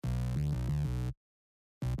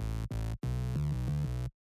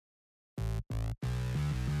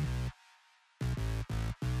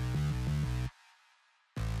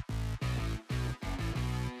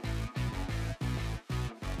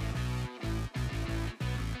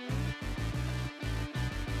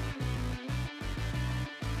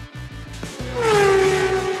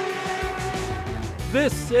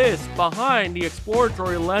This is Behind the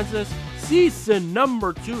Exploratory Lenses, season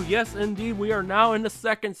number 2. Yes, indeed, we are now in the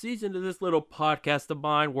second season of this little podcast of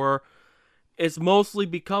mine where it's mostly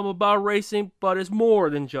become about racing, but it's more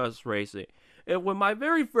than just racing. And with my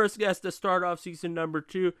very first guest to start off season number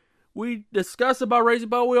 2, we discuss about racing,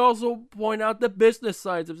 but we also point out the business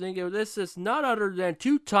sides of things. This is none other than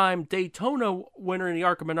two-time Daytona winner in the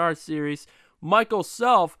ARCA Menards Series, Michael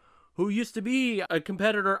Self, who used to be a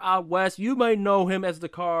competitor out west. You might know him as the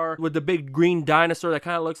car with the big green dinosaur that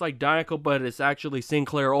kind of looks like Dynaco, but it's actually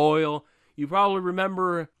Sinclair Oil. You probably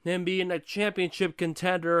remember him being a championship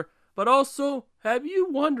contender. But also, have you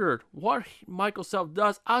wondered what Michael Self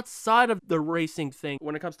does outside of the racing thing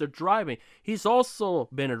when it comes to driving? He's also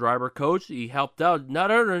been a driver coach. He helped out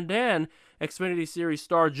not other than Xfinity Series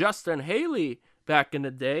star Justin Haley back in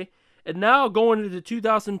the day. And now going into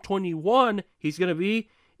 2021, he's going to be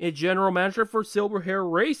a general manager for Silver Hare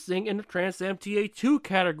Racing in the Trans Am TA2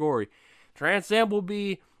 category. Trans Am will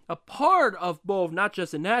be a part of both, not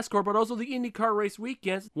just the NASCAR, but also the IndyCar race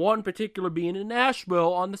weekends, one particular being in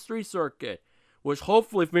Nashville on the street circuit, which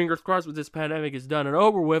hopefully, fingers crossed, with this pandemic is done and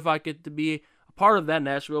over with, I get to be a part of that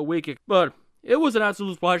Nashville weekend. But it was an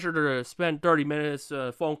absolute pleasure to spend 30 minutes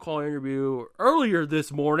phone call interview earlier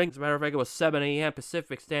this morning. As a matter of fact, it was 7 a.m.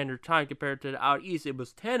 Pacific Standard Time compared to the out east. It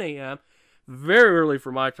was 10 a.m. Very early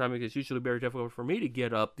for my time, because it's usually very difficult for me to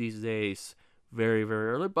get up these days very, very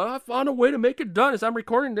early. But I found a way to make it done. As I'm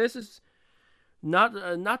recording this, it's not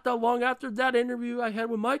that long after that interview I had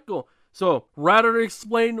with Michael. So rather than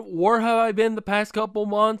explain where have I been the past couple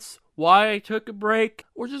months, why I took a break,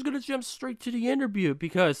 we're just going to jump straight to the interview,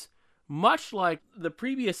 because much like the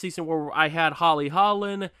previous season where I had Holly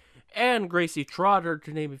Holland and Gracie Trotter,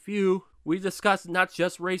 to name a few, we discussed not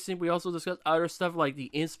just racing, we also discussed other stuff like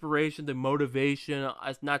the inspiration, the motivation,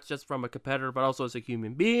 as not just from a competitor, but also as a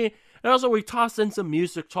human being. And also we tossed in some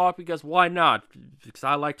music talk, because why not? Because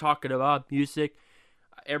I like talking about music.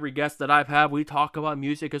 Every guest that I've had, we talk about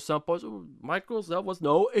music at some point. So Michael Self was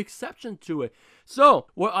no exception to it. So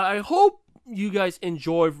what I hope you guys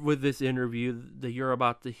enjoy with this interview that you're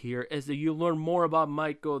about to hear is that you learn more about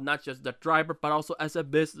Michael, not just the driver, but also as a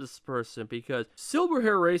business person, because Silver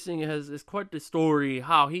Hare Racing is quite the story,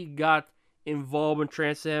 how he got involved in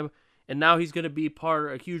Trans Am, and now he's going to be part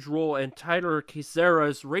of a huge role in Tyler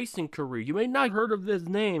Casera's racing career. You may not have heard of this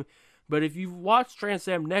name, but if you've watched Trans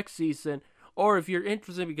Am next season, or if you're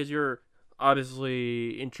interested because you're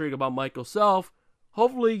obviously intrigued about Michael Self,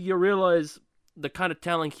 hopefully you realize the kind of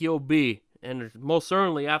talent he'll be. And most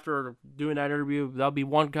certainly, after doing that interview, that'll be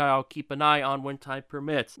one guy I'll keep an eye on when time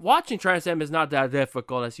permits. Watching Trans Am is not that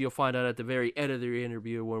difficult, as you'll find out at the very end of the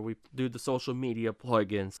interview where we do the social media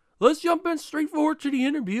plugins. Let's jump in straight forward to the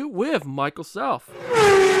interview with Michael Self.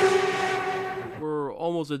 We're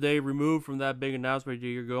almost a day removed from that big announcement that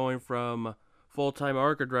you're going from full-time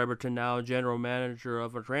ARCA driver to now general manager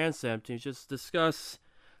of a Trans Am team. Just discuss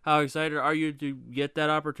how excited are you to get that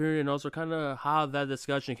opportunity, and also kind of how that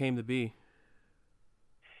discussion came to be.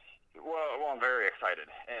 Well, I'm very excited,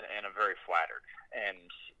 and I'm very flattered.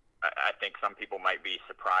 And I think some people might be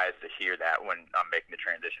surprised to hear that when I'm making the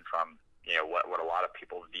transition from, what a lot of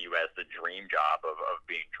people view as the dream job of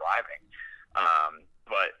being driving.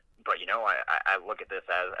 But I look at this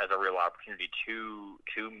as a real opportunity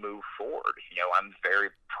to move forward. I'm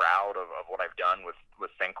very proud of what I've done with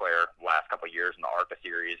Sinclair the last couple of years in the ARCA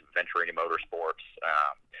Series, Venturini Motorsports.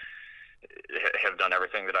 Have done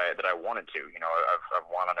everything that I wanted to. I've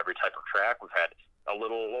won on every type of track. We've had a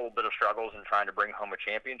little bit of struggles in trying to bring home a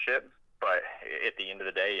championship, but at the end of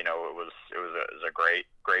the day, it was a great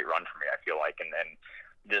run for me, I feel like, and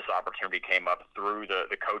this opportunity came up through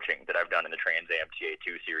the coaching that I've done in the Trans Am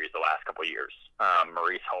TA2 series the last couple of years.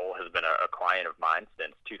 Maurice Hull has been a client of mine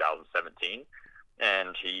since 2017,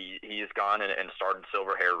 and he has gone and started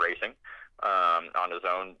Silver Hare Racing on his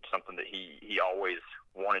own, something that he always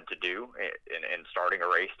wanted to do in starting a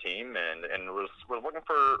race team, and was looking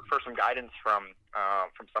for some guidance from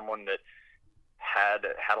someone that had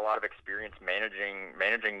a lot of experience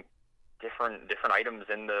managing different items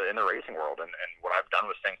in the racing world, and what I've done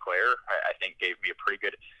with Sinclair, I think gave me a pretty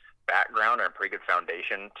good background and a pretty good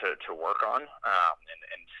foundation to work on.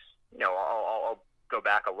 I'll go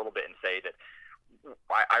back a little bit and say that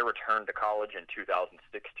I returned to college in 2016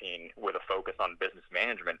 with a focus on business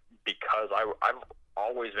management because I've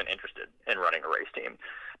always been interested in running a race team.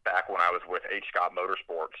 Back when I was with H. Scott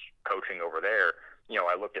Motorsports coaching over there,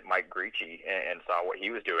 I looked at Mike Gricci and saw what he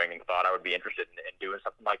was doing and thought I would be interested in doing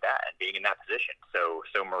something like that and being in that position. So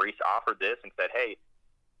Maurice offered this and said, hey,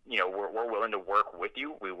 we're willing to work with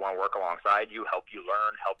you. We want to work alongside you, help you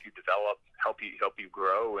learn, help you develop, help you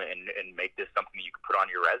grow, and make this something that you can put on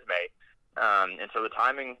your resume. And so the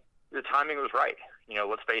timing was right.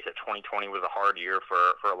 Let's face it, 2020 was a hard year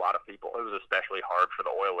for a lot of people. It was especially hard for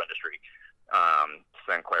the oil industry.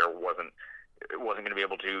 Sinclair wasn't going to be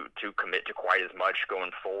able to commit to quite as much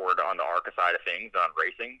going forward on the ARCA side of things, on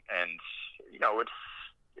racing. And it's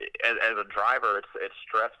as a driver, it's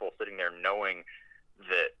stressful sitting there knowing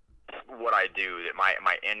that what I do, that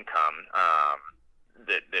my income,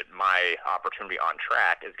 that my opportunity on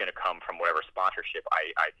track is going to come from whatever sponsorship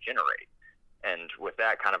I generate. And with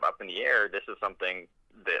that kind of up in the air, this is something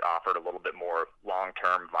that offered a little bit more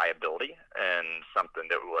long-term viability and something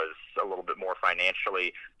that was a little bit more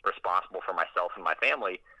financially responsible for myself and my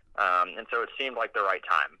family. And so it seemed like the right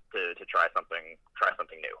time to try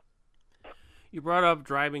something new. You brought up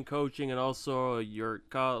driving coaching and also your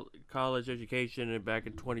college education back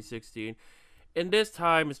in 2016. In this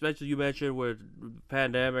time, especially you mentioned with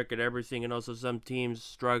pandemic and everything, and also some teams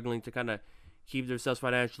struggling to kind of keep themselves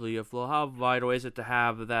financially afloat, how vital is it to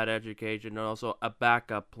have that education and also a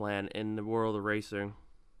backup plan in the world of racing?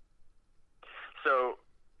 So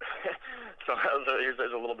here's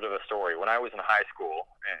a little bit of a story. When I was in high school,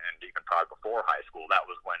 and even probably before high school,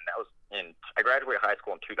 I graduated high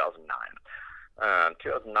school in 2009.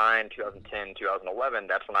 2009, 2010, 2011,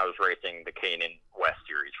 that's when I was racing the K&N West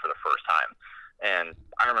Series for the first time. And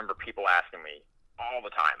I remember people asking me all the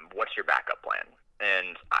time, what's your backup plan?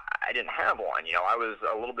 And I didn't have one. I was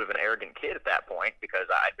a little bit of an arrogant kid at that point because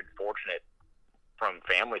I'd been fortunate from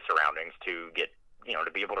family surroundings to get,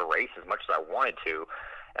 to be able to race as much as I wanted to.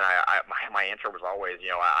 And my answer was always,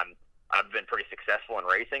 I've been pretty successful in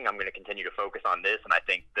racing. I'm going to continue to focus on this. And I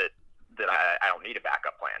think that I don't need a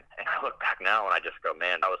backup plan. And I look back now and I just go,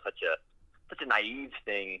 man, that was such a naive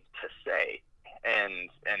thing to say. And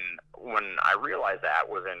when I realized that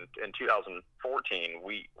was in 2014,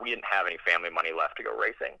 we didn't have any family money left to go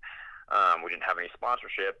racing. We didn't have any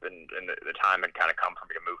sponsorship, and the time had kind of come for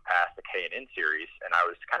me to move past the K&N Series, and I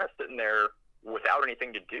was kind of sitting there without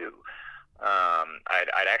anything to do.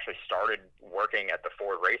 I'd actually started working at the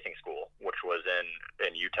Ford Racing School, which was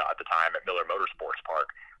in Utah at the time at Miller Motorsports Park.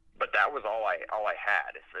 But that was all I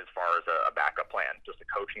had as far as a backup plan, just the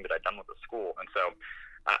coaching that I'd done with the school. And so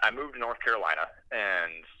I moved to North Carolina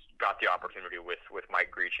and got the opportunity with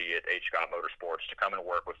Mike Grieche at H. Scott Motorsports to come and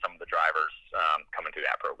work with some of the drivers coming through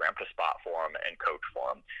that program to spot for them and coach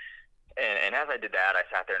for them. And as I did that, I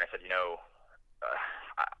sat there and I said,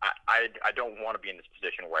 I don't want to be in this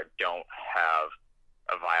position where I don't have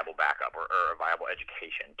a viable backup or a viable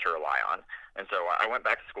education to rely on. And so I went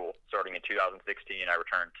back to school starting in 2016. I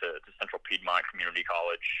returned to Central Piedmont Community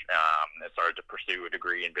College and started to pursue a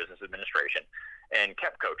degree in business administration and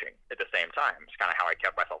kept coaching at the same time. It's kind of how I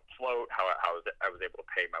kept myself afloat, how I was able to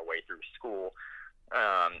pay my way through school.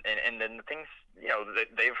 And then the things,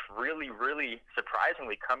 they've really, really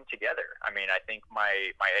surprisingly come together. I mean, I think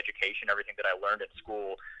my education, everything that I learned in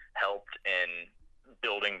school helped in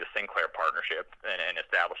building the Sinclair partnership and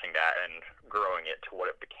establishing that and growing it to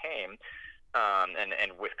what it became.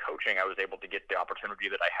 And with coaching, I was able to get the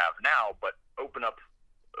opportunity that I have now, but open up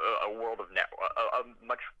a world of a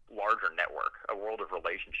much larger network, a world of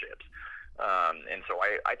relationships. And so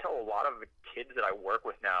I tell a lot of the kids that I work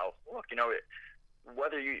with now, look,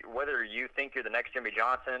 whether you think you're the next Jimmy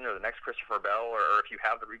Johnson or the next Christopher Bell, or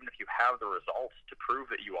even if you have the results to prove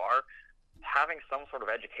that you are, having some sort of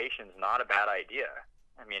education is not a bad idea.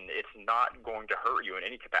 I mean, it's not going to hurt you in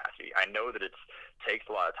any capacity. I know that it takes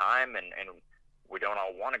a lot of time, and we don't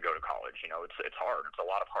all want to go to college. It's hard. It's a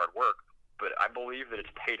lot of hard work. But I believe that it's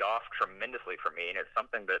paid off tremendously for me, and it's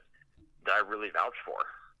something that I really vouch for.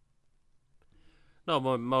 No,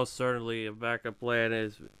 most certainly a backup plan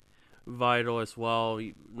is vital as well,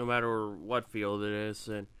 no matter what field it is.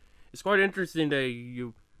 And it's quite interesting that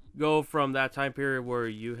you go from that time period where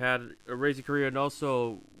you had a racing career, and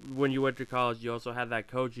also when you went to college, you also had that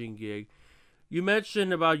coaching gig. You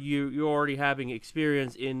mentioned about you already having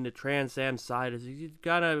experience in the Trans Am side. Is you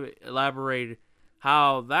kind of elaborate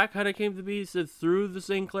how that kind of came to be? Is it through the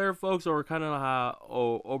Sinclair folks, or kind of how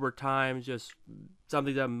over time, just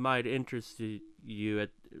something that might interest you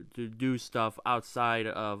to do stuff outside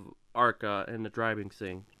of ARCA and the driving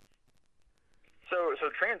scene? So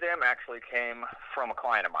Trans Am actually came from a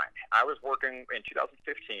client of mine. I was working in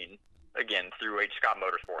 2015, again, through H. Scott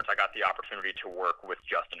Motorsports. I got the opportunity to work with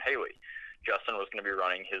Justin Haley. Justin was going to be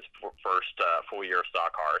running his first full year of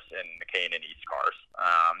stock cars in the K&N East cars.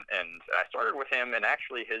 And I started with him, and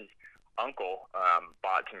actually his uncle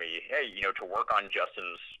bought to me, hey, to work on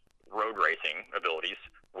Justin's road racing abilities,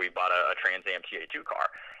 we bought a a Trans Am TA2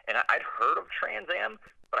 car. And I'd heard of Trans Am,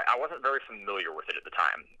 but I wasn't very familiar with it at the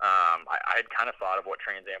time. I had kind of thought of what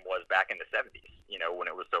Trans Am was back in the 70s, when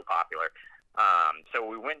it was so popular. So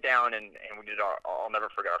we went down and we did I'll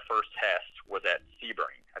never forget, our first test was at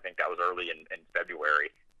Sebring. I think that was early in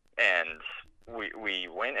February. And we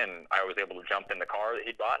went, and I was able to jump in the car that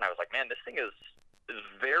he'd bought, and I was like, man, this thing is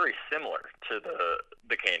very similar to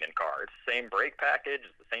the K&N car. It's the same brake package,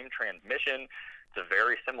 it's the same transmission, it's a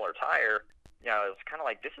very similar tire. It's kind of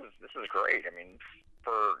like, this is great. I mean,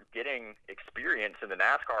 for getting experience in the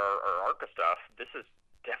NASCAR or ARCA stuff, this is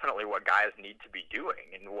definitely what guys need to be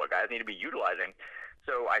doing and what guys need to be utilizing.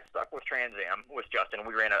 So I stuck with Trans Am with Justin.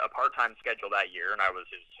 We ran a part-time schedule that year, and I was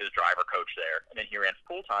his driver coach there. And then he ran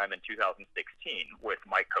full-time in 2016 with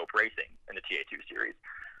Mike Cope Racing in the TA2 series.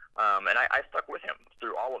 And I stuck with him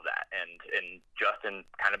through all of that. And Justin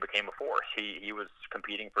kind of became a force. He was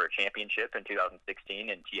competing for a championship in 2016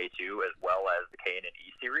 in TA2 as well as the K&N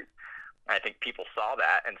series. I think people saw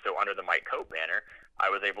that, and so under the Mike Cope banner,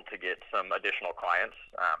 I was able to get some additional clients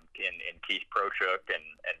in Keith Prochuk and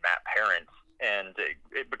Matt Parents, and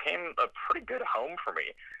it became a pretty good home for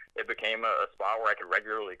me. It became a spot where I could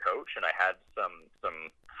regularly coach, and I had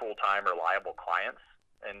some full-time reliable clients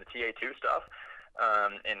in the TA2 stuff,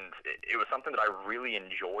 and it was something that I really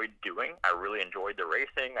enjoyed doing. I really enjoyed the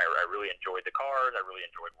racing. I really enjoyed the cars. I really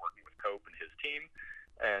enjoyed working with Cope and his team.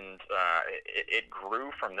 And it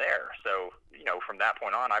grew from there. So, from that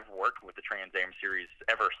point on, I've worked with the Trans Am Series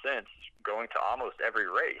ever since, going to almost every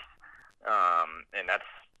race. And that's,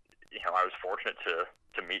 I was fortunate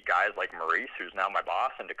to meet guys like Maurice, who's now my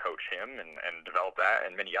boss, and to coach him and develop that,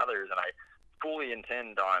 and many others. And I fully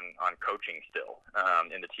intend on coaching still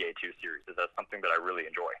in the TA2 series. That's something that I really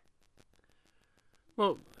enjoy.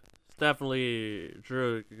 Well, it's definitely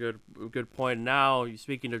true. Good point. Now,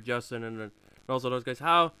 speaking of Justin and also those guys,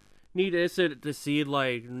 how neat is it to see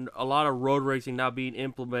like a lot of road racing now being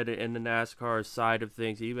implemented in the NASCAR side of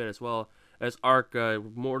things, even as well as ARCA,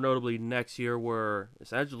 more notably next year, where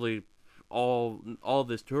essentially all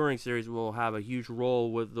this touring series will have a huge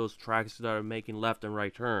role with those tracks that are making left and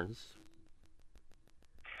right turns.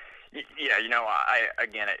 Yeah,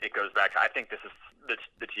 it goes back to, I think this is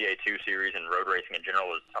the TA2 series and road racing in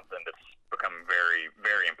general is something that's become very,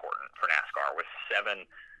 very important for NASCAR. With 7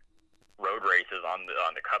 road races on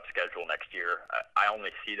the Cup schedule next year, I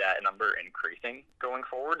only see that number increasing going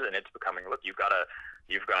forward, and it's becoming, look, you've got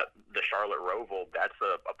the Charlotte Roval, that's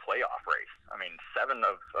a playoff race. I mean, 7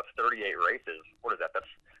 of 38 races, what is that?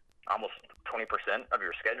 That's almost 20% of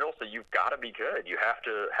your schedule, so you've got to be good. You have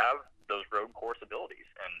to have those road course abilities,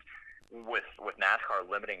 and with NASCAR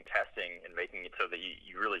limiting testing and making it so that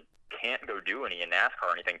you really can't go do any in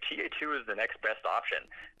NASCAR or anything, TA2 is the next best option.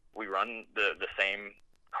 We run the same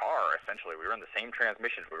car, essentially. We run the same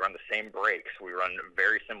transmissions, we run the same brakes, we run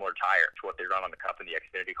very similar tires to what they run on the Cup and the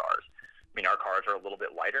Xfinity cars. I mean, our cars are a little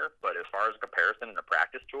bit lighter, but as far as a comparison and a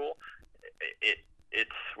practice tool, it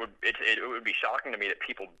would be shocking to me that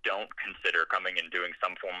people don't consider coming and doing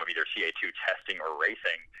some form of either TA2 testing or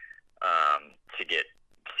racing to get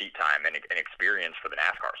seat time and experience for the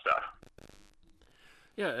NASCAR stuff.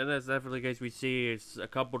 Yeah, and that's definitely the case. We see it's a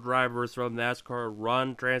couple drivers from NASCAR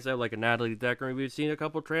run Trans Am, like a Natalie Decker, and we've seen a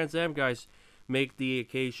couple Trans Am guys make the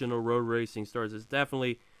occasional road racing starts. It's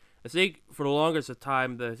definitely, I think, for the longest of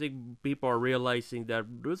time, I think people are realizing that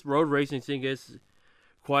this road racing thing is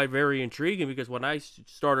quite very intriguing, because when I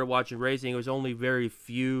started watching racing, it was only very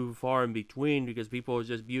few, far in between, because people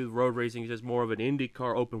just viewed road racing as just more of an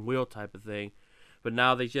IndyCar open wheel type of thing. But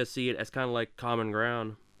now they just see it as kind of like common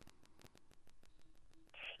ground.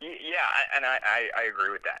 Yeah, and I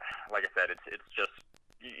agree with that. Like I said, it's just,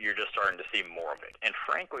 you're just starting to see more of it. And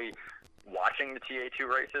frankly, watching the TA2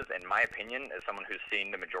 races, in my opinion, as someone who's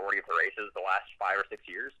seen the majority of the races the last 5 or 6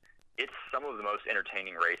 years, it's some of the most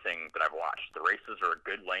entertaining racing that I've watched. The races are a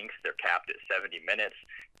good length. They're capped at 70 minutes.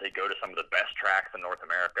 They go to some of the best tracks in North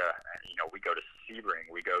America. We go to Sebring.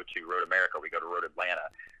 We go to Road America. We go to Road Atlanta.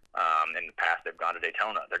 In the past, they've gone to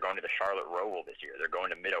Daytona. They're going to the Charlotte Roval this year. They're going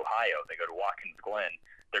to Mid-Ohio. They go to Watkins Glen.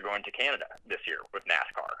 They're going to Canada this year with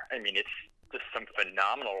NASCAR. I mean, it's just some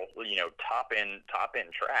phenomenal, top-end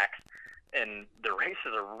tracks. And the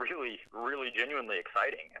races are really, really genuinely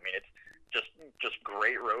exciting. I mean, it's just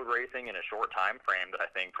great road racing in a short time frame that I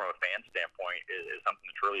think from a fan standpoint is something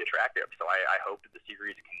that's really attractive. So I hope that the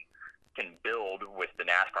series can build with the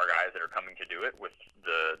NASCAR guys that are coming to do it, with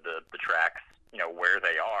the tracks, where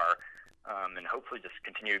they are, and hopefully just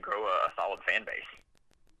continue to grow a solid fan base.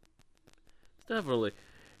 Definitely.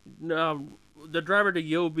 The driver that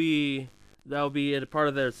you'll be that'll be a part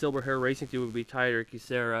of the Silver Hare Racing team would be Tyler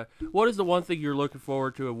Kisera. What is the one thing you're looking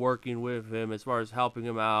forward to working with him as far as helping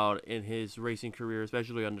him out in his racing career,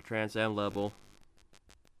 especially on the Trans Am level?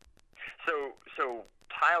 So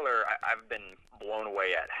Tyler, I've been blown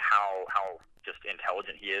away at how just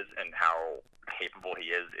intelligent he is and how capable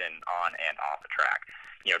he is on and off the track.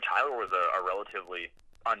 Tyler was a relatively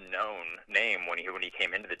unknown name when he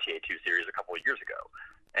came into the TA2 series a couple of years ago,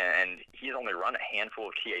 and he's only run a handful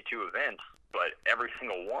of TA2 events, but every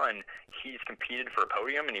single one he's competed for a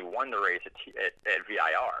podium, and he won the race at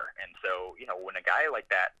VIR. And so when a guy like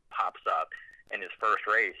that pops up in his first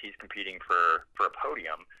race, he's competing for a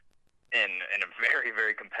podium in a very,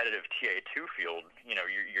 very competitive TA2 field.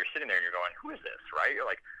 You're sitting there and you're going, who is this, right? You're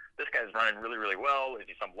like, this guy's running really, really well.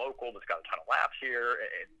 Is he some local that's got a ton of laps here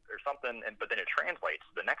or something? But then it translates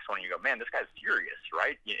to the next one, and you go, man, this guy's serious,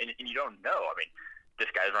 right? And you don't know. I mean,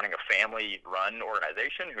 this guy's running a family-run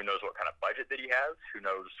organization. Who knows what kind of budget that he has? Who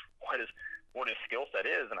knows what his skill set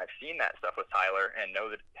is? And I've seen that stuff with Tyler and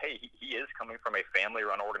know that, hey, he is coming from a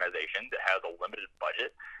family-run organization that has a limited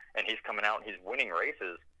budget, and he's coming out and he's winning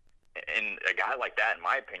races. And a guy like that, in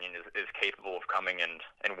my opinion, is capable of coming and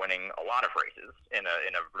winning a lot of races in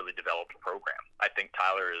a really developed program. I think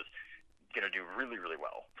Tyler is going to do really, really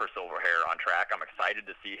well for Silver Hare on track. I'm excited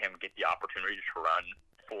to see him get the opportunity to run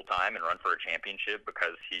full-time and run for a championship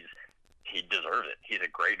because he deserves it. He's a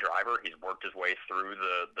great driver. He's worked his way through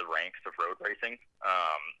the ranks of road racing.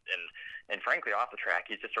 And frankly, off the track,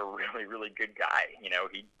 he's just a really, really good guy.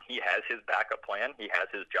 He has his backup plan. He has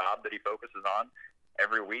his job that he focuses on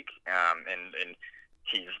every week, and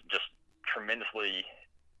he's just tremendously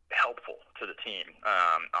helpful to the team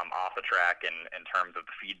off the track and in terms of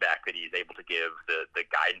the feedback that he's able to give, the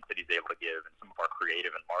guidance that he's able to give, and some of our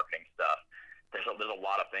creative and marketing stuff. There's a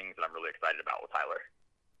lot of things that I'm really excited about with Tyler.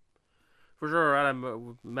 For sure, I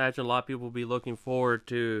imagine a lot of people will be looking forward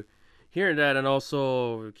to hearing that, and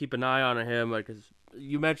also keep an eye on him, because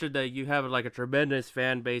you mentioned that you have like a tremendous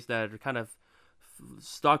fan base that kind of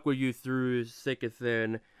stuck with you through thick and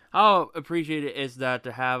thin. How appreciated is that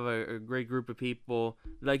to have a great group of people?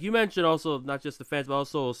 Like you mentioned, also not just the fans, but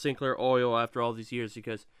also Sinclair Oil after all these years.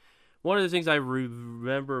 Because one of the things I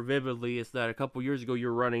remember vividly is that a couple years ago you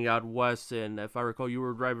were running out west, and if I recall, you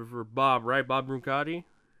were driving for Bob, right? Bob Bruncati?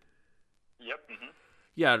 Yep. Mm-hmm.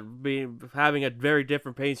 Yeah, having a very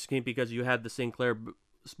different paint scheme because you had the Sinclair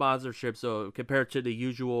sponsorship, so compared to the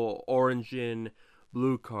usual orange and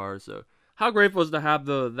blue cars. So how grateful is to have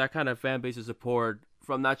that kind of fan base of support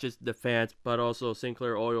from not just the fans, but also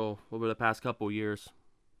Sinclair Oil over the past couple of years?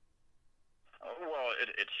 Well,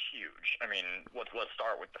 it's huge. I mean, let's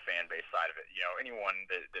start with the fan base side of it. Anyone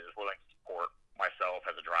that is willing to support myself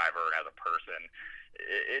as a driver and as a person,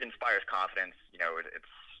 it inspires confidence. It's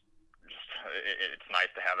nice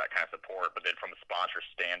to have that kind of support. But then from a sponsor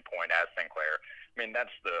standpoint, as Sinclair, I mean, that's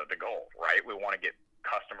the goal, right? We want to get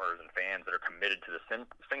customers and fans that are committed to the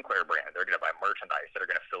Sinclair brand. They're going to buy merchandise. That are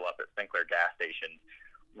going to fill up at Sinclair gas stations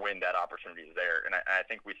when that opportunity is there. And I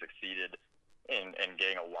think we succeeded in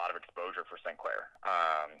getting a lot of exposure for Sinclair,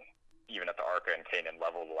 even at the ARCA and K&N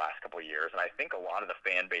level the last couple of years. And I think a lot of the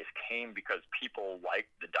fan base came because people liked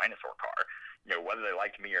the dinosaur car. Whether they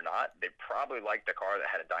liked me or not, they probably liked the car that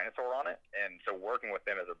had a dinosaur on it. And so working with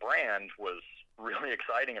them as a brand was really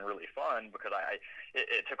exciting and really fun because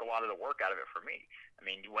it took a lot of the work out of it for me. I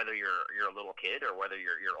mean, whether you're a little kid or whether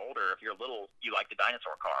you're older, if you're little, you like the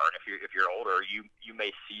dinosaur car, and if you're older, you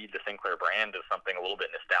may see the Sinclair brand as something a little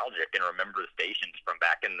bit nostalgic and remember the stations from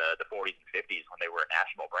back in the 40s and 50s when they were a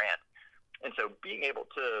national brand. And so being able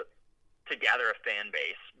to gather a fan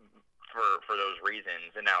base for those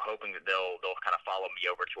reasons, and now hoping that they'll kind of follow me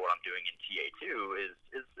over to what I'm doing in TA2 is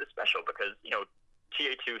special because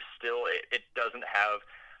TA2 still it doesn't have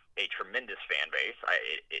a tremendous fan base.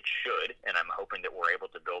 It should, and I'm hoping that we're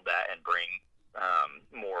able to build that and bring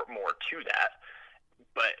more to that.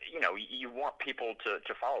 But you want people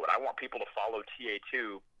to follow it. I want people to follow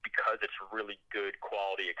TA2 because it's really good,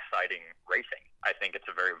 quality, exciting racing. I think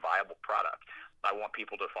it's a very viable product. I want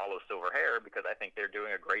people to follow Silver Hare because I think they're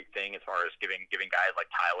doing a great thing as far as giving guys like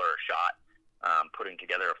Tyler a shot, putting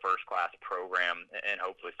together a first-class program, and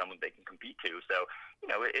hopefully someone they can compete to. So,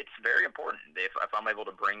 it's very important. If I'm able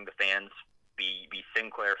to bring the fans, be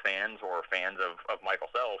Sinclair fans or fans of Michael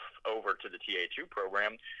Self over to the TA2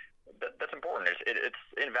 program, that's important. It's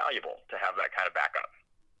invaluable to have that kind of backup.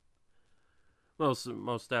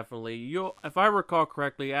 Most definitely. If I recall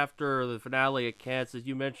correctly, after the finale at Kansas,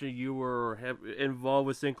 you mentioned you were involved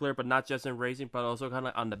with Sinclair, but not just in racing, but also kind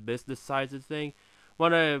of on the business side of thing.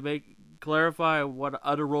 Want to clarify what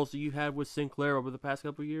other roles you had with Sinclair over the past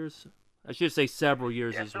couple of years? I should say several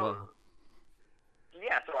years as well.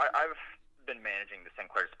 been managing the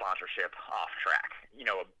Sinclair sponsorship off track. You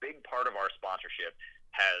know, a big part of our sponsorship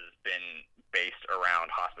has been based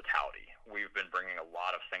around hospitality. We've been bringing a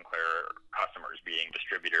lot of Sinclair customers, being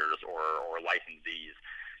distributors or licensees,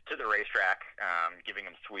 to the racetrack, giving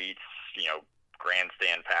them suites, you know,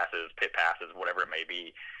 grandstand passes, pit passes, whatever it may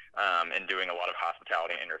be, and doing a lot of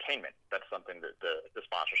hospitality and entertainment. That's something that the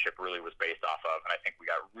sponsorship really was based off of, and I think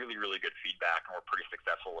we got really, really good feedback, and we're pretty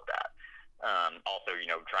successful with that. Also, you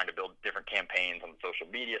know, trying to build different campaigns on the social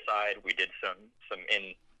media side. We did some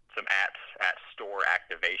at store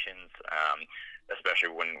activations, especially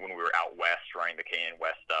when we were out west running the KN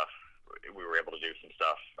West stuff. We were able to do some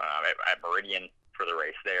stuff at Meridian for the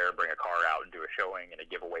race there, bring a car out and do a showing and a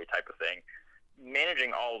giveaway type of thing.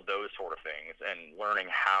 Managing all of those sort of things and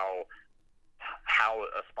learning how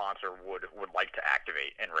a sponsor would like to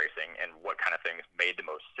activate in racing and what kind of things made the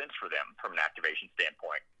most sense for them from an activation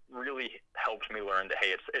standpoint really helped me learn that,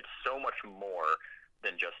 hey, it's so much more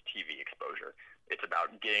than just TV exposure. It's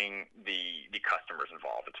about getting the customers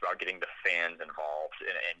involved. It's about getting the fans involved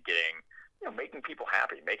and getting, you know, making people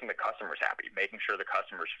happy, making the customers happy, making sure the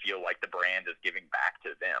customers feel like the brand is giving back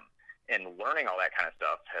to them. And learning all that kind of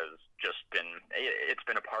stuff has just been, it's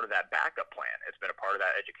been a part of that backup plan. It's been a part of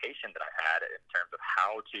that education that I had in terms of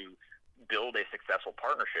how to build a successful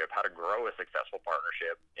partnership, how to grow a successful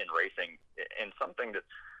partnership in racing, and something that,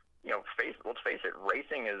 you know, let's face it,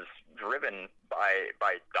 racing is driven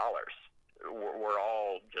by dollars. We're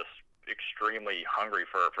all just extremely hungry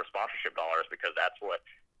for sponsorship dollars because that's what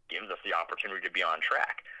gives us the opportunity to be on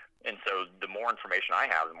track. And so the more information I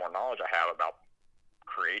have, the more knowledge I have about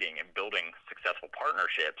creating and building successful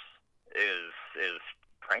partnerships is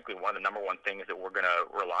frankly one of the number one things that we're going to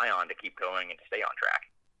rely on to keep going and to stay on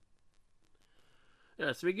track.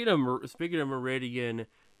 Yeah, speaking of Meridian,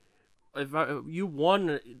 you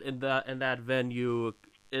won in that venue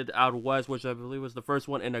out west, which I believe was the first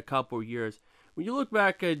one in a couple years. When you look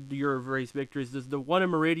back at your race victories, does the one in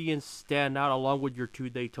Meridian stand out along with your 2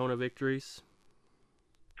 Daytona victories?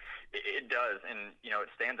 It does, and you know, it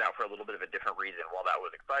stands out for a little bit of a different reason. While that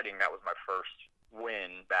was exciting, that was my first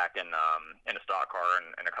win back in a stock car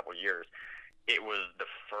in a couple years. It was the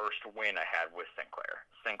first win I had with Sinclair.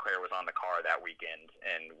 Sinclair was on the car that weekend,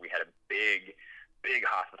 and we had a big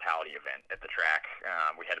hospitality event at the track.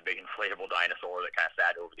 We had a big inflatable dinosaur that kind of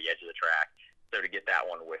sat over the edge of the track. So to get that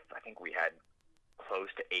one with, I think we had close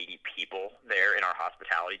to 80 people there in our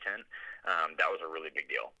hospitality tent, that was a really big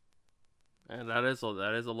deal. And that is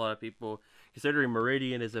a lot of people, considering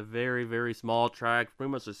Meridian is a very, very small track,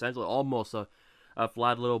 pretty much essentially almost a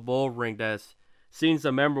flat little bull ring that's seen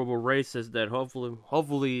some memorable races that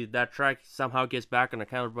hopefully that track somehow gets back on the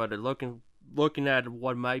calendar. But looking at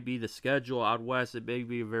what might be the schedule out west, it may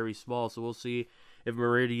be very small. So we'll see if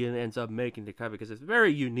Meridian ends up making the cut, because it's a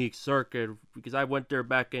very unique circuit. Because I went there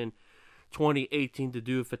back in 2018 to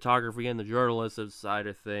do photography and the journalism side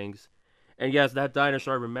of things. And yes, that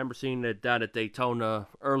dinosaur, I remember seeing it down at Daytona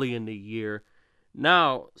early in the year.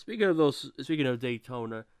 Now, speaking of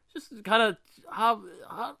Daytona, just kind of how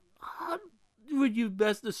would you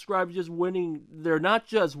best describe just winning there, not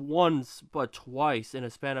just once but twice in a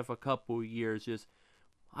span of a couple of years? Just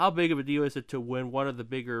how big of a deal is it to win one of the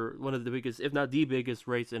biggest, if not the biggest,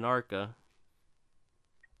 race in ARCA?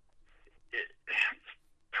 It's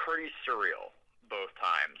pretty surreal both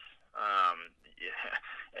times.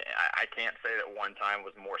 I can't say that one time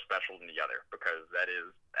was more special than the other, because that is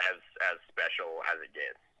as special as it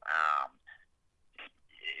gets.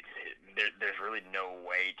 There's really no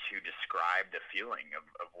way to describe the feeling of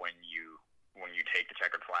when you take the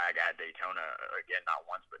checkered flag at Daytona, again, not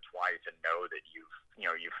once but twice, and know that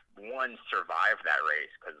you've one, survived that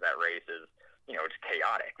race, because that race is, it's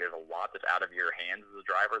chaotic. There's a lot that's out of your hands as a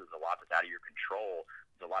driver. There's a lot that's out of your control.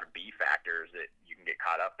 There's a lot of B factors that you can get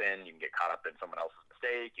caught up in. You can get caught up in someone else's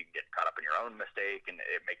mistake. You can get caught up in your own mistake, and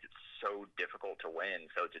it makes it so difficult to win.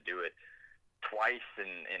 So to do it twice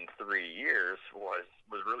in 3 years was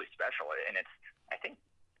really special. And it's, I think,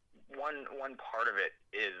 one part of it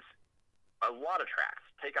is a lot of tracks.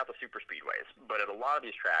 Take out the super speedways, but at a lot of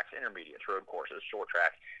these tracks, intermediates, road courses, short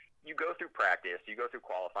tracks, you go through practice, you go through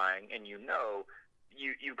qualifying, and you've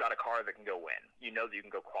got a car that can go win. You know that you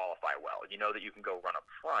can go qualify well. You know that you can go run up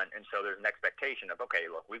front, and so there's an expectation of, okay,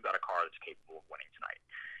 look, we've got a car that's capable of winning tonight.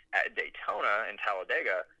 At Daytona and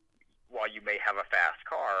Talladega, while you may have a fast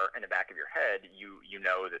car in the back of your head, you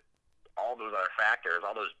know that all those other factors,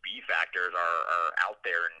 all those B factors are out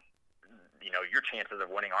there, and your chances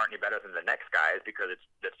of winning aren't any better than the next guys, because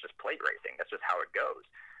that's just plate racing. That's just how it goes.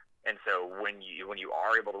 And so when you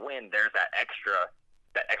are able to win, there's that extra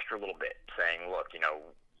little bit saying, look,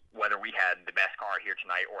 whether we had the best car here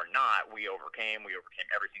tonight or not, we overcame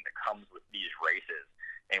everything that comes with these races,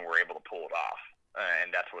 and we're able to pull it off.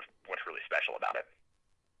 And that's what's really special about it.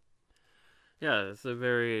 Yeah, it's a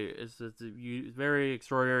very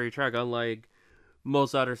extraordinary track, unlike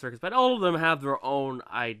most other circuits. But all of them have their own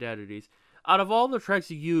identities. Out of all the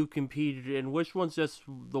tracks you competed in, which one's just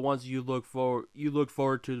the ones you look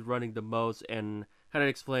forward to running the most, and kind of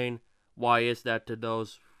explain why is that to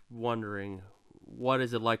those wondering? What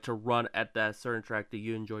is it like to run at that certain track that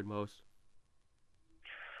you enjoyed most?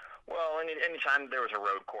 Well, anytime there was a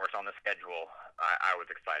road course on the schedule, I was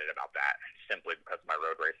excited about that, simply because of my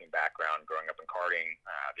road racing background, growing up in karting,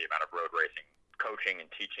 the amount of road racing coaching and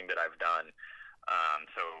teaching that I've done.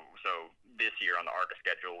 So this year on the ARCA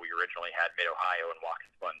schedule, we originally had Mid-Ohio and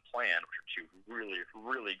Watkins Glen planned, which are two really,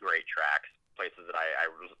 really great tracks, places that I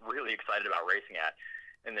was really excited about racing at.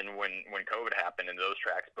 And then when COVID happened and those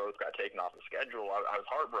tracks both got taken off the schedule, I was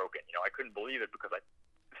heartbroken. I couldn't believe it, because I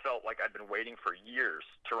felt like I'd been waiting for years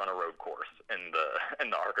to run a road course in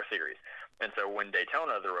the ARCA series. And so when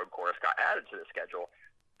Daytona, the road course, got added to the schedule,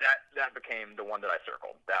 that became the one that I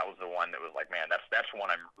circled. That was the one that was like, man, that's one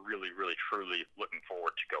I'm really, really, truly looking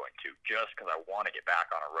forward to going to, just because I want to get back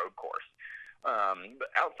on a road course. But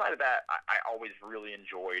outside of that, I always really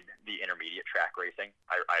enjoyed the intermediate track racing.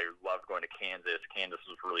 I loved going to Kansas. Kansas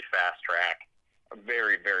was a really fast track,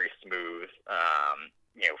 very, very smooth,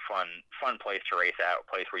 fun place to race at, a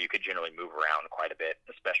place where you could generally move around quite a bit,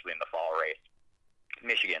 especially in the fall race.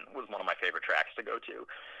 Michigan was one of my favorite tracks to go to.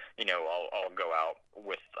 I'll go out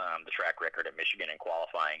with the track record at Michigan and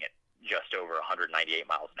qualifying at just over 198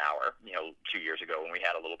 miles an hour, 2 years ago, when we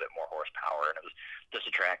had a little bit more horsepower, and it was just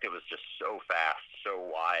a track that was just so fast, so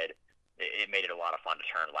wide. It made it a lot of fun to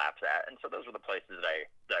turn laps at, and so those were the places that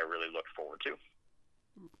I really looked forward to.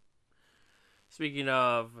 Speaking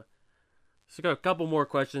of, so got a couple more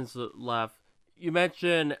questions left. You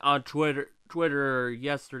mentioned on Twitter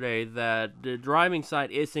yesterday that the driving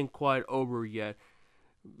side isn't quite over yet.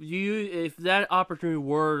 If that opportunity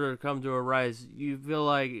were to come to arise, you feel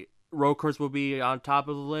like road course will be on top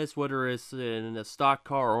of the list, whether it's in a stock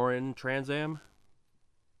car or in Trans Am?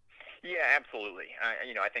 Yeah, absolutely.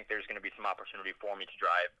 I think there's going to be some opportunity for me to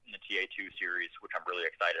drive in the TA2 series, which I'm really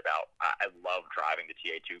excited about. I love driving the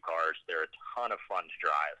TA2 cars. They're a ton of fun to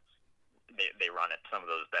drive. They run at some of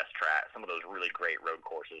those best tracks, some of those really great road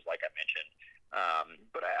courses, like I mentioned.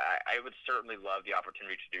 But I would certainly love the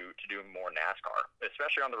opportunity to do more NASCAR,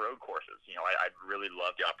 especially on the road courses. I'd really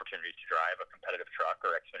love the opportunity to drive a competitive truck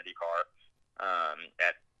or Xfinity car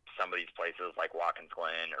at some of these places like Watkins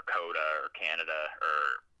Glen or Coda or Canada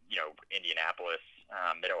or Indianapolis,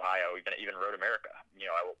 Mid-Ohio, even Road America.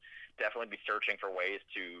 I will definitely be searching for ways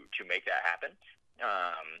to make that happen.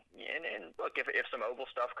 And look, if some oval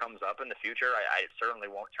stuff comes up in the future, I certainly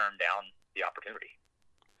won't turn down the opportunity.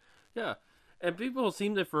 Yeah, and people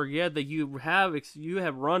seem to forget that you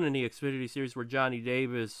have run in the Xfinity Series for Johnny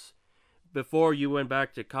Davis before you went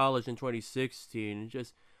back to college in 2016.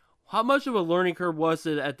 Just how much of a learning curve was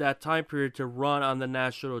it at that time period to run on the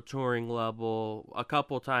national touring level a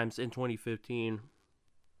couple times in 2015?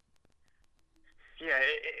 Yeah,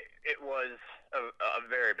 it was a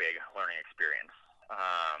very big learning experience.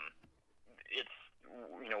 It's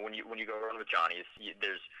when you go run with Johnny's,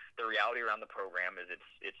 there's the reality around the program is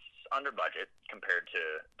it's under budget compared to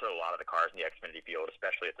a lot of the cars in the Xfinity field,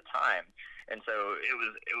 especially at the time. And so it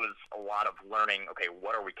was a lot of learning. Okay,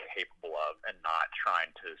 what are we capable of, and not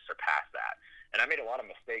trying to surpass that. And I made a lot of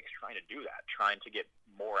mistakes trying to do that, trying to get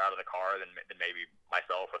more out of the car than maybe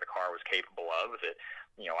myself or the car was capable of.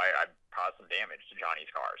 I caused some damage to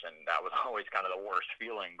Johnny's cars, and that was always kind of the worst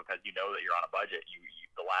feeling, because that you're on a budget.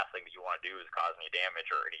 The last thing that you want to do is cause any damage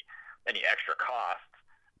or any extra costs.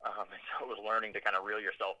 And so it was learning to kind of reel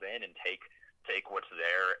yourself in and take what's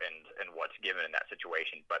there and what's given in that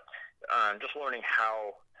situation. But just learning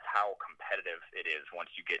how competitive it is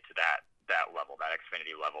once you get to that level, that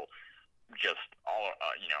Xfinity level. Just all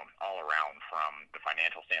around, from the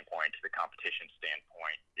financial standpoint to the competition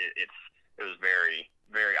standpoint, it was very,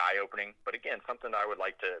 very eye-opening. But again, something that I would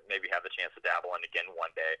like to maybe have the chance to dabble in again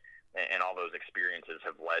one day. And all those experiences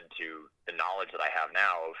have led to the knowledge that I have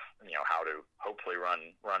now of how to hopefully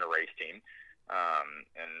run a race team,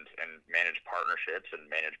 and manage partnerships and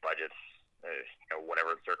manage budgets,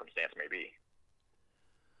 whatever the circumstance may be.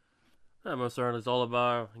 Most certainly, it's all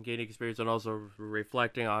about gaining experience and also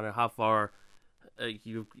reflecting on how far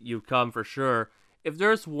you've come, for sure. If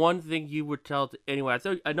there's one thing you would tell to anyone,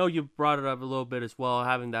 I know you brought it up a little bit as well,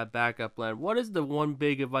 having that backup plan. What is the one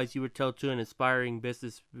big advice you would tell to an aspiring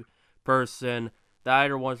business person that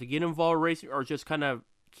either wants to get involved in racing or just kind of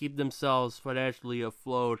keep themselves financially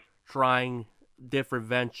afloat, trying different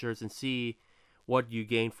ventures and see what you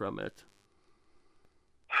gain from it?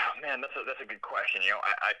 Oh, man, that's a good question.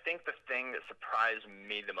 I think the thing that surprised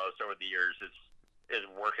me the most over the years is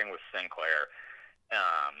working with Sinclair,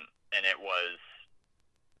 and it was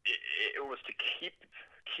to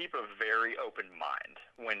keep a very open mind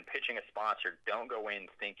when pitching a sponsor. Don't go in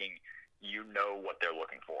thinking you know what they're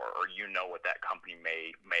looking for, or you know what that company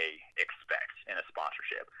may expect in a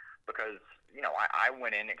sponsorship, because I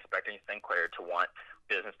went in expecting Sinclair to want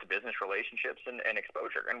business-to-business relationships and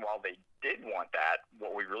exposure. And while they did want that,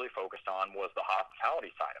 what we really focused on was the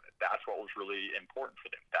hospitality side of it. That's what was really important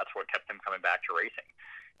for them. That's what kept them coming back to racing.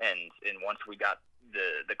 And once we got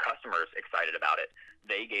the customers excited about it,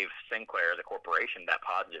 they gave Sinclair, the corporation, that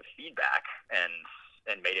positive feedback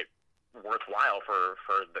and made it worthwhile for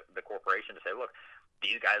the corporation to say, look,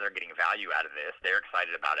 these guys are getting value out of this. They're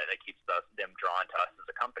excited about it. It keeps them drawn to us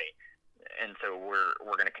as a company. And so we're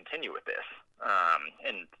going to continue with this.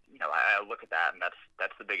 And I look at that, and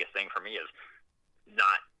that's the biggest thing for me, is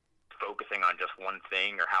not focusing on just one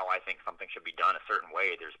thing or how I think something should be done a certain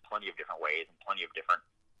way. There's plenty of different ways and plenty of different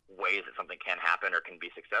ways that something can happen or can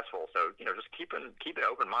be successful. So just keep an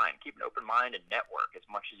open mind. Keep an open mind and network as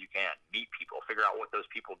much as you can. Meet people, figure out what those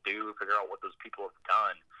people do, figure out what those people have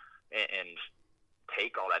done, and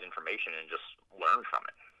take all that information and just learn from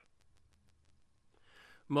it.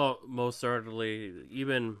 Most certainly,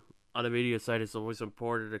 even on the media side, it's always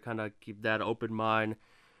important to kind of keep that open mind.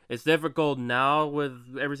 It's difficult now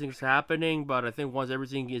with everything's happening, but I think once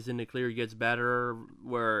everything is in the clear, it gets better,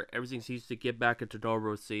 where everything seems to get back into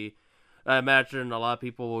normalcy. I imagine a lot of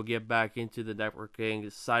people will get back into the networking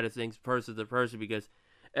side of things person to person, because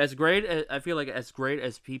I feel like as great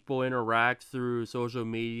as people interact through social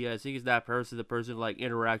media, I think it's that person-to-person like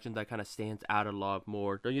interaction that kind of stands out a lot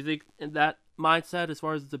more. Don't you think in that mindset, as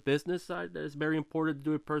far as the business side, that it's very important to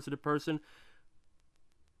do it person-to-person?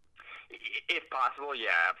 If possible,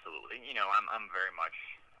 yeah, absolutely. I'm very much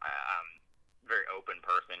I'm a very open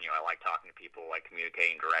person. I like talking to people, like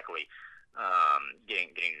communicating directly.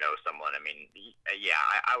 Getting to know someone. I mean, yeah,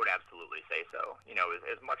 I would absolutely say so.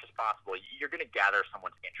 As much as possible, you're going to gather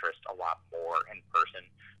someone's interest a lot more in person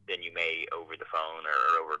than you may over the phone or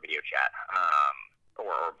over video chat,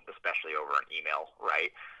 or especially over an email,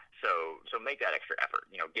 right? So make that extra effort.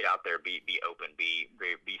 Get out there, be open, be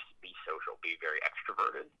social, be very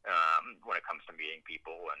extroverted when it comes to meeting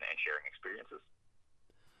people and sharing experiences.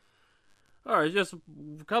 All right, just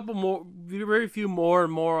a couple more, very few more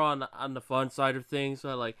and more on the fun side of things.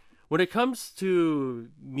 Like when it comes to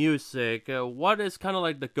music, what is kind of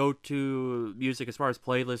like the go-to music as far as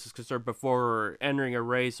playlist is concerned before entering a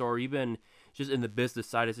race, or even just in the business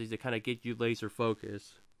side of things to kind of get you laser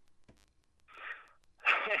focused?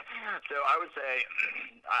 So I would say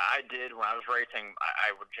I did when I was racing.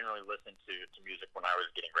 I would generally listen to music when I was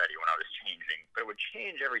getting ready, when I was changing, but it would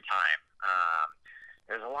change every time.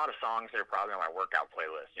 There's a lot of songs that are probably on my workout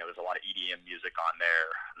playlist. There's a lot of EDM music on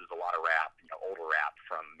there. There's a lot of rap, older rap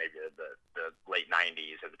from maybe the late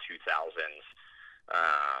 90s or the 2000s.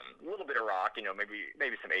 A little bit of rock,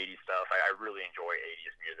 maybe some 80s stuff. I really enjoy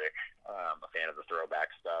 80s music. I'm a fan of the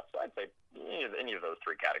throwback stuff. So I'd say any of those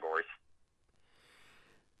three categories.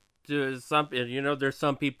 There's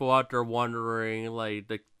some people out there wondering,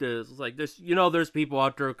 there's people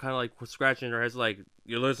out there kind of like scratching their heads, like,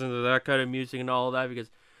 you listen to that kind of music and all of that, because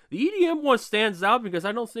the EDM one stands out because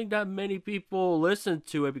I don't think that many people listen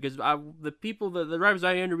to it, because the drivers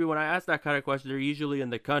I interview, when I ask that kind of question, they're usually in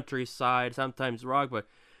the countryside, sometimes rock, but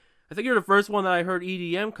I think you're the first one that I heard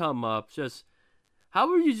EDM come up. Just, how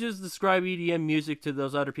would you just describe EDM music to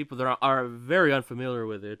those other people that are very unfamiliar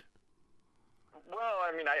with it? Well,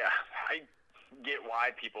 I mean, I get why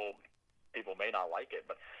people may not like it,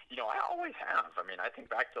 but I always have. I mean, I think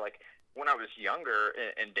back to like when I was younger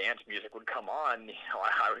and dance music would come on.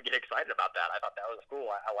 I would get excited about that. I thought that was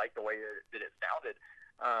cool. I liked the way that it sounded.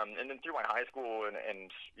 And then through my high school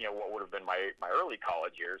and what would have been my early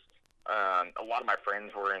college years, a lot of my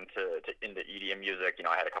friends were into EDM music.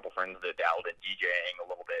 I had a couple friends that dabbled in DJing a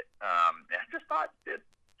little bit, and I just thought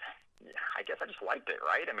I guess I just liked it,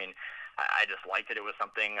 right? I mean, I just liked it. It was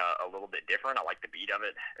something a little bit different. I liked the beat of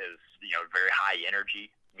it. It was, very high energy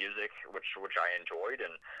music, which I enjoyed.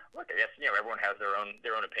 And look, I guess everyone has their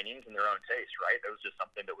own opinions and their own taste, right? It was just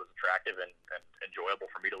something that was attractive and enjoyable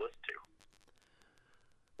for me to listen to.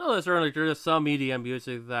 No, certainly there's some EDM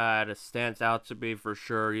music that stands out to me for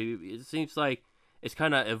sure. It seems like it's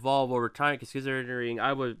kind of evolved over time, considering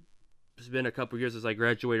it's been a couple years since I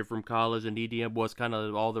graduated from college, and EDM was kind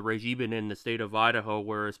of all the rage, even in the state of Idaho,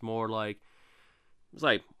 where it's more like It's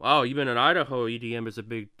like, wow, even in Idaho, EDM is a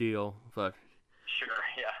big deal. But Sure,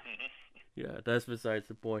 yeah. yeah, that's besides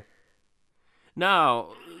the point.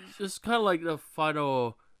 Now, just kind of like the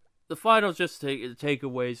final just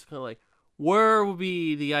takeaways, kind of like, where would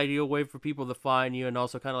be the ideal way for people to find you and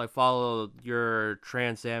also kind of like follow your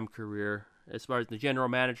Trans Am career as far as the general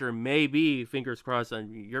manager, maybe, fingers crossed on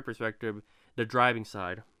your perspective, the driving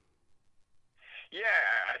side? Yeah,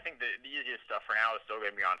 I think the easiest stuff for now is still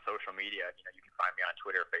going to be on social media. You can find me on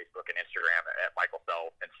Twitter, Facebook, and Instagram at Michael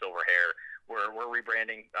Self and Silver Hare. We're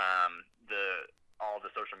rebranding all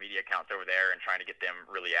the social media accounts over there and trying to get them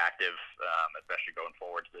really active, especially going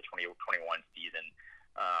forward to the 2021 season.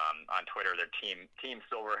 On Twitter, they're Team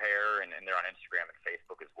Silver Hare, and they're on Instagram and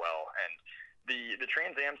Facebook as well. And the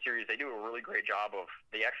Trans Am Series, they do a really great job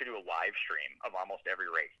they actually do a live stream of almost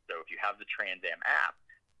every race. So if you have the Trans Am app,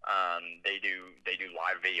 they do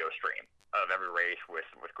live video stream of every race with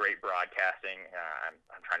great broadcasting.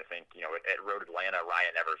 I'm trying to think, at Road Atlanta,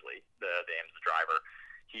 Ryan Eversley, the IMSA driver,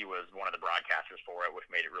 he was one of the broadcasters for it, which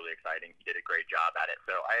made it really exciting. He did a great job at it.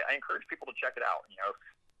 So I encourage people to check it out.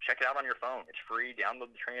 Check it out on your phone. It's free. Download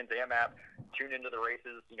the Trans Am app. Tune into the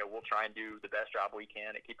races. We'll try and do the best job we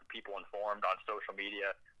can at keeping people informed on social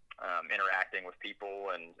media, interacting with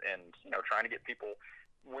people, and trying to get people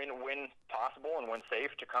when possible and when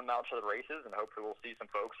safe to come out to the races. And hopefully we'll see some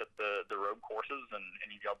folks at the road courses, and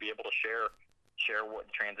you'll be able to share what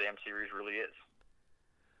the Trans Am Series really is.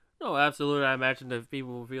 No, absolutely. I imagine that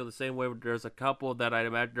people will feel the same way. There's a couple that I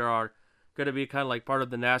imagine are going to be kind of like part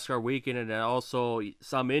of the NASCAR weekend, and then also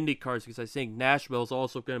some Indy cars, because I think Nashville is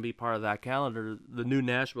also going to be part of that calendar, the new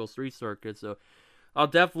Nashville street circuit. So I'll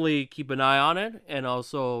definitely keep an eye on it, and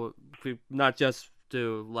also not just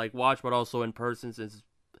to like watch, but also in person, since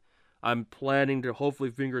I'm planning to,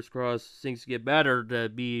 hopefully, fingers crossed, things get better, to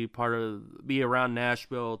be around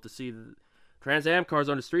Nashville to see the Trans Am cars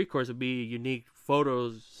on the street course. Would be unique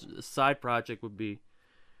photos. Side project would be.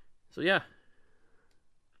 So yeah.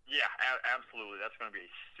 Yeah, absolutely. That's going to be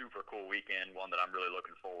a super cool weekend. One that I'm really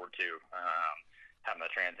looking forward to. Having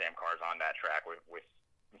the Trans Am cars on that track with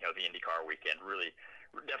the IndyCar weekend. Really,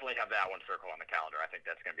 definitely have that one circle on the calendar. I think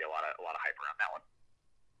that's going to be a lot of hype around that one.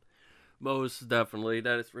 Most definitely,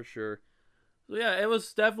 that is for sure. So yeah, it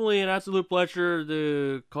was definitely an absolute pleasure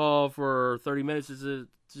to call for 30 minutes to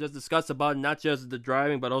just discuss about not just the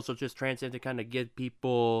driving, but also just Trans Am, to kind of get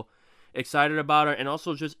people excited about it and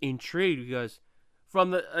also just intrigued, because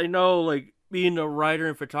I know, like, being a writer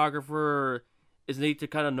and photographer is neat to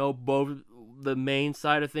kind of know both the main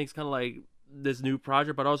side of things, kind of like this new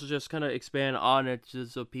project, but also just kind of expand on it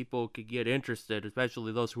just so people could get interested,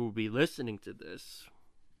 especially those who will be listening to this.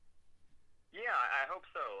 Yeah, I hope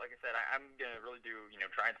so. Like I said, I'm going to really do,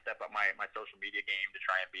 try and step up my social media game to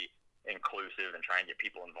try and be inclusive and try and get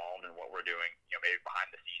people involved in what we're doing, maybe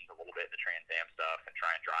behind the scenes a little bit in the Trans Am stuff, and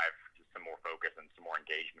try and drive just some more focus and some more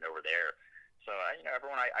engagement over there. So,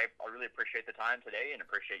 everyone, I really appreciate the time today, and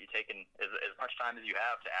appreciate you taking as much time as you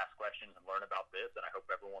have to ask questions and learn about this. And I hope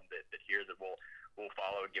everyone that hears it will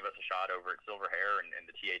follow, give us a shot over at Silver Hare and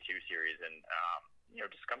the TA2 series, and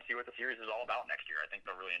just come see what the series is all about next year. I think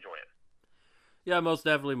they'll really enjoy it. Yeah, most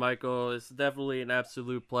definitely, Michael. It's definitely an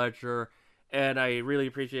absolute pleasure, and I really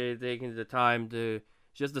appreciate taking the time to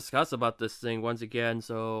just discuss about this thing once again.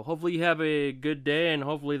 So hopefully you have a good day, and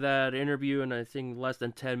hopefully that interview in, I think, less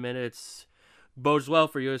than 10 minutes bodes well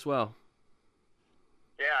for you as well.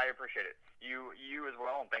 Yeah, I appreciate it. You as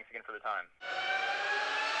well, and thanks again for the time.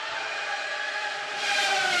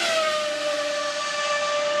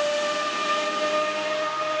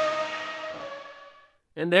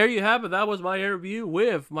 And there you have it. That was my interview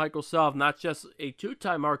with Michael Self, not just a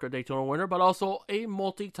two-time ARCA Daytona winner, but also a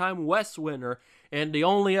multi-time West winner. And the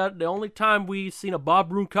only time we've seen a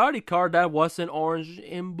Bob Bruncardi car that wasn't orange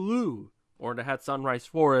and blue, or that had Sunrise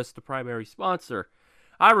Forest, the primary sponsor.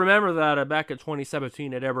 I remember that back in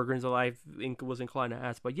 2017 at Evergreens, I was inclined to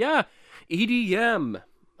ask. But yeah, EDM.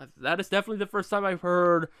 That is definitely the first time I've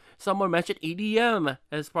heard someone mention EDM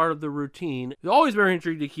as part of the routine. It's always very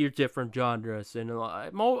intrigued to hear different genres, and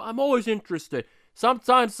I'm always interested.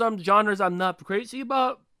 Sometimes some genres I'm not crazy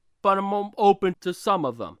about, but I'm open to some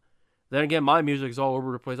of them. Then again, my music's all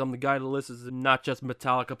over the place. I'm the guy that listens to not just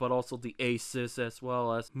Metallica, but also the Aces, as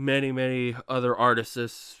well as many, many other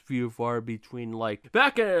artists, few far between. Like,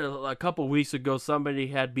 back a couple weeks ago, somebody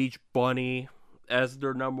had Beach Bunny as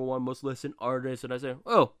their number one most listened artist, and I said,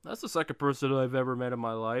 oh, that's the second person I've ever met in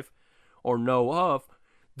my life, or know of,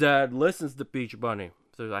 that listens to Beach Bunny.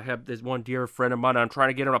 So I have this one dear friend of mine. I'm trying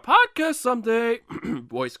to get on a podcast someday.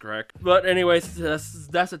 Voice crack. But anyways,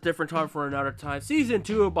 that's a different topic for another time. Season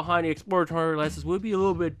 2 of Behind the Exploratory Lenses will be a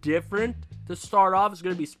little bit different. To start off, it's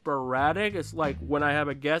going to be sporadic. It's like when I have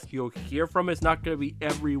a guest, you'll hear from it. It's not going to be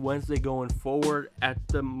every Wednesday going forward at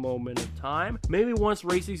the moment of time. Maybe once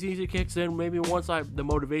racing season kicks in, maybe once the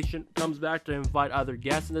motivation comes back to invite other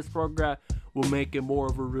guests in this program, we'll make it more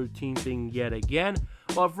of a routine thing yet again.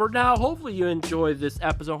 But for now, hopefully you enjoyed this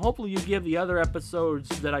episode. Hopefully you give the other episodes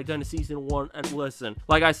that I've done in Season 1 and listen.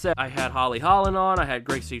 Like I said, I had Holly Holland on. I had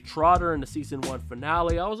Gracie Trotter in the Season 1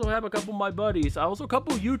 finale. I also have a couple of my buddies. I also a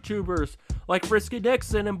couple of YouTubers like Frisky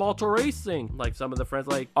Dixon and Balto Racing. Like some of the friends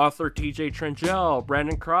like author TJ Trengel,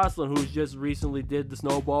 Brandon Crossland, who's just recently did the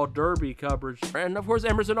Snowball Derby coverage. And of course,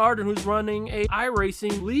 Emerson Arden, who's running a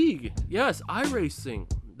iRacing league. Yes,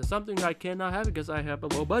 iRacing. That's something I cannot have because I have a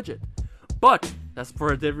low budget. But that's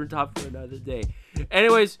for a different topic for another day.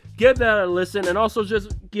 Anyways, give that a listen. And also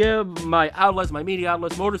just give my outlets, my media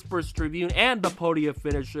outlets, Motorsports Tribune and the Podium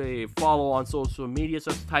Finish a follow on social media.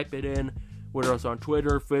 Just type it in. We're also on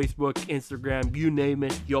Twitter, Facebook, Instagram, you name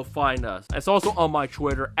it, you'll find us. It's also on my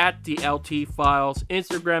Twitter, at the LT Files.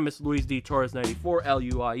 Instagram is Luis D. Torres 94,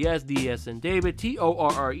 LUIS, DS and David,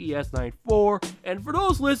 TORRES 94. And for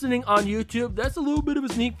those listening on YouTube, that's a little bit of a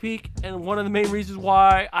sneak peek. And one of the main reasons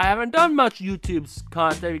why I haven't done much YouTube's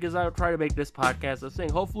content, because I try to make this podcast a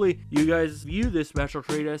thing. Hopefully, you guys view this special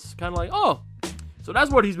treat as kind of like, oh, so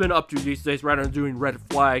that's what he's been up to these days, rather than doing red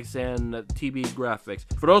flags and TV graphics.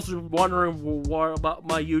 For those who are wondering what about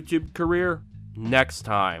my YouTube career, next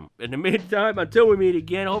time. In the meantime, until we meet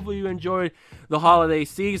again, hopefully you enjoyed the holiday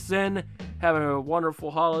season. Have a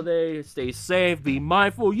wonderful holiday. Stay safe. Be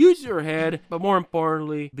mindful. Use your head. But more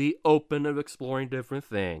importantly, be open of exploring different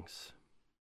things.